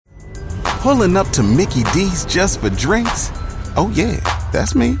Pulling up to Mickey D's just for drinks? Oh yeah,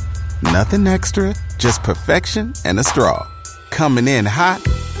 that's me. Nothing extra, just perfection and a straw. Coming in hot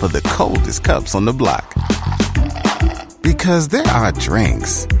for the coldest cups on the block. Because there are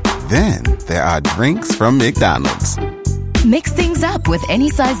drinks. Then there are drinks from McDonald's. Mix things up with any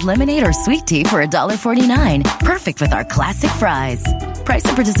size lemonade or sweet tea for $1.49. Perfect with our classic fries. Price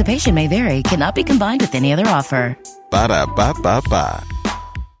and participation may vary. Cannot be combined with any other offer. Ba-da-ba-ba-ba.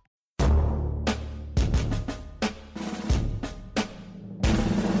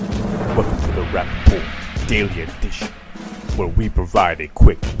 Welcome to the Rappaport Daily Edition, where we provide a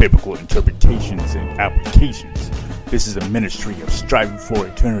quick biblical interpretations and applications. This is a ministry of striving for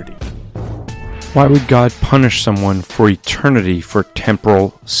eternity. Why would God punish someone for eternity for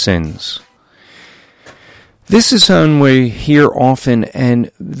temporal sins? This is something we hear often,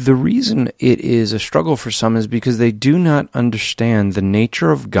 and the reason it is a struggle for some is because they do not understand the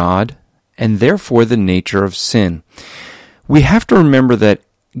nature of God and therefore the nature of sin. We have to remember that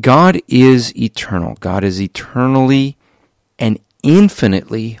God is eternal. God is eternally and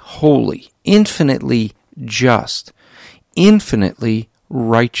infinitely holy, infinitely just, infinitely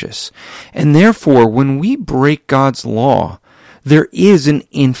righteous. And therefore, when we break God's law, there is an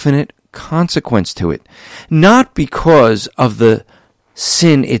infinite consequence to it. Not because of the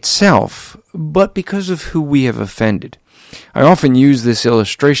sin itself, but because of who we have offended. I often use this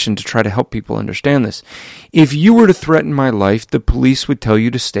illustration to try to help people understand this. If you were to threaten my life, the police would tell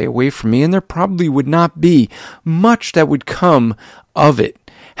you to stay away from me, and there probably would not be much that would come of it.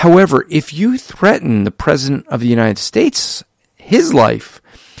 However, if you threaten the President of the United States, his life,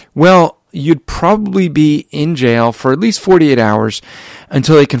 well, you'd probably be in jail for at least 48 hours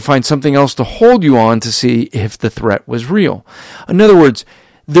until they can find something else to hold you on to see if the threat was real. In other words,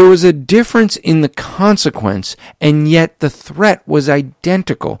 there was a difference in the consequence, and yet the threat was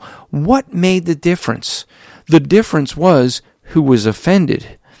identical. What made the difference? The difference was who was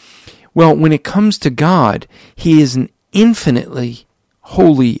offended. Well, when it comes to God, He is an infinitely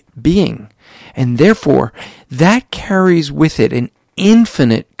holy being, and therefore that carries with it an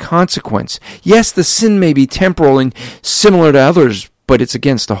infinite consequence. Yes, the sin may be temporal and similar to others, but it's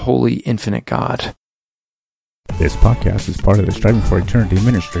against a holy, infinite God. This podcast is part of the Striving for Eternity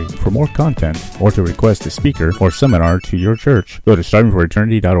ministry. For more content, or to request a speaker or seminar to your church, go to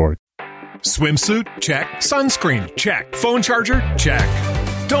strivingforeternity.org. Swimsuit? Check. Sunscreen? Check. Phone charger? Check.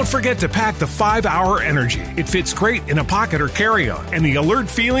 Don't forget to pack the 5-Hour Energy. It fits great in a pocket or carry-on, and the alert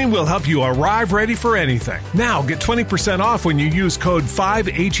feeling will help you arrive ready for anything. Now get 20% off when you use code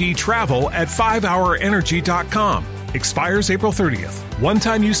 5HETRAVEL at 5hourenergy.com. Expires April 30th.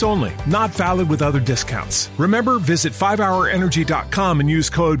 One-time use only. Not valid with other discounts. Remember, visit 5hourenergy.com and use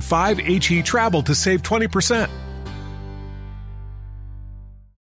code 5HETRAVEL to save 20%.